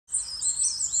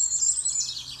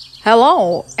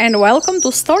Hello and welcome to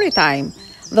Storytime.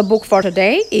 The book for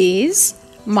today is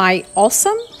My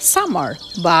Awesome Summer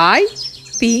by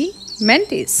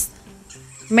P.Mantis.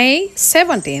 May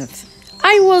 17th.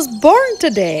 I was born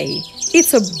today.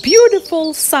 It's a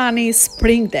beautiful sunny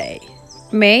spring day.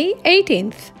 May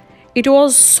 18th. It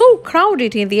was so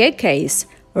crowded in the egg case.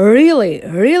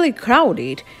 Really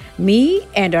crowded. Me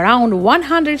and around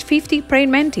 150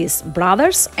 praying mantis,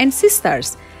 brothers and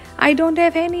sisters. I don't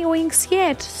have any wings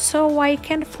yet, so I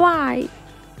can fly.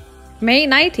 May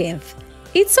 19th.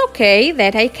 It's okay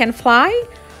that I can fly.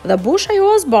 The bush I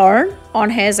was born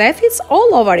on has aphids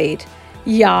all over it.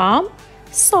 Yum,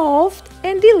 soft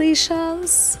and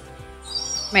delicious.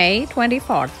 May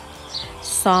 24th.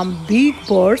 Some big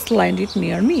birds landed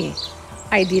near me.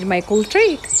 I did my cool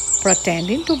trick,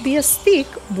 pretending to be a stick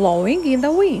blowing in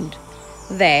the wind.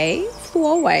 They flew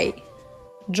away.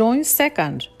 June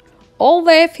 2nd. All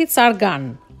the aphids are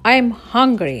gone. I'm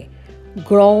hungry,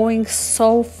 growing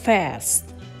so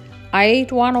fast. I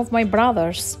ate one of my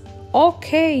brothers.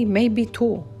 Okay, maybe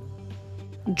two.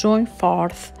 June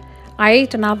 4th. I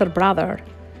ate another brother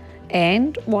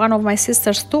and one of my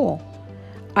sisters too.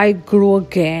 I grew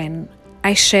again.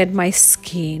 I shed my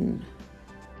skin.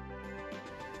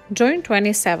 June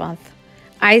 27th.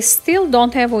 I still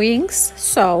don't have wings,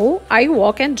 so I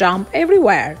walk and jump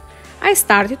everywhere. I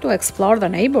started to explore the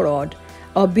neighborhood.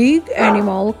 A big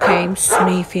animal came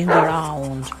sniffing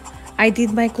around. I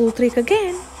did my cool trick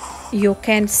again. You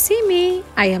can't see me,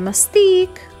 I am a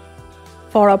stick.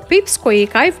 For a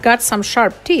pipsqueak, I've got some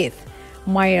sharp teeth.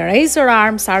 My razor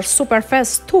arms are super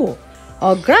fast too.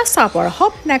 A grasshopper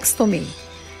hopped next to me.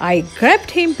 I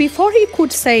grabbed him before he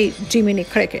could say Jiminy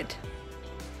Cricket.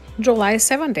 July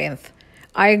 17th.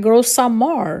 I grew some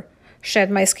more. Shed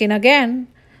my skin again.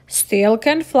 Still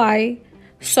can fly.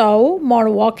 So, more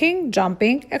walking,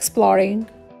 jumping, exploring.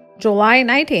 July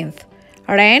 19th.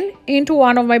 Ran into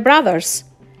one of my brothers.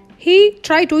 He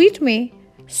tried to eat me.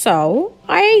 So,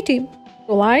 I ate him.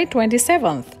 July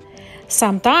 27th.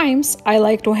 Sometimes I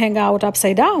like to hang out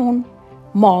upside down.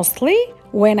 Mostly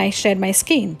when I shed my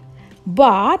skin.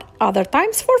 But other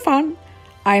times for fun.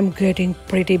 I'm getting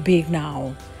pretty big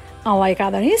now. Unlike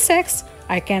other insects,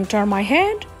 I can turn my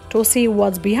head to see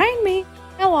what's behind me.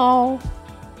 Hello.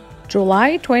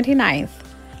 July 29th.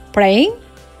 Praying?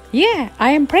 Yeah,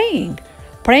 I am praying.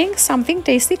 Praying something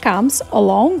tasty comes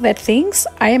along that thinks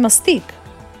I am a stick.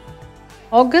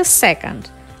 August 2nd.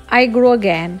 I grew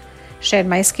again. Shed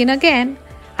my skin again.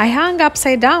 I hung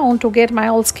upside down to get my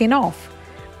old skin off.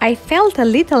 I felt a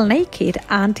little naked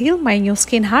until my new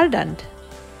skin hardened.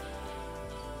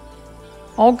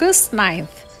 August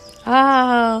 9th.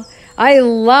 I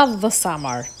love the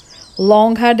summer.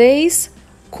 Long hot days,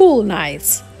 cool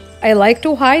nights. I like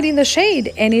to hide in the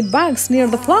shade and eat bugs near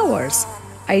the flowers.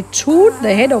 I chewed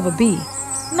the head of a bee.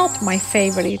 Not my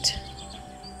favorite.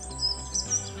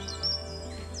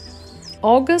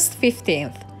 August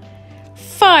 15th.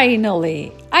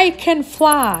 Finally, I can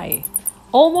fly.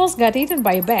 Almost got eaten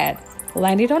by a bat.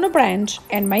 Landed on a branch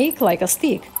and make like a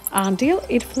stick until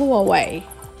it flew away.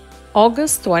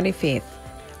 August 25th.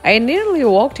 I nearly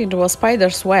walked into a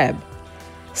spider's web.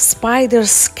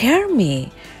 Spiders scare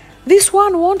me. This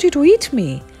one wanted to eat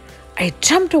me. I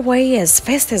jumped away as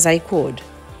fast as I could.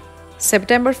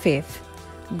 September 5th.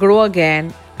 Grew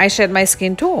again. I shed my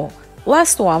skin too.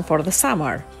 Last one for the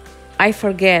summer. I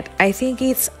forget, I think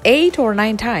it's 8 or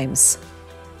 9 times.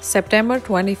 September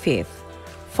 25th.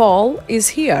 Fall is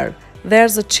here.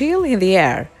 There's a chill in the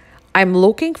air. I'm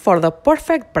looking for the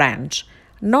perfect branch.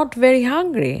 Not very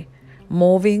hungry.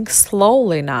 Moving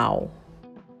slowly now.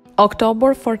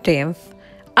 October 14th.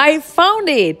 I found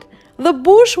it! The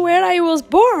bush where I was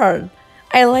born.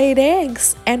 I laid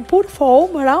eggs and put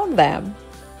foam around them.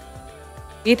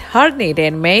 It hardened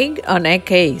and made an egg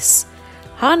case.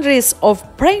 Hundreds of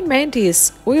praying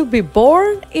mantis will be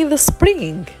born in the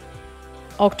spring.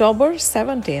 October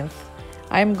 17th.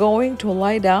 I'm going to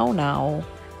lie down now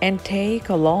and take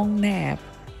a long nap.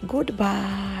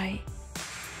 Goodbye.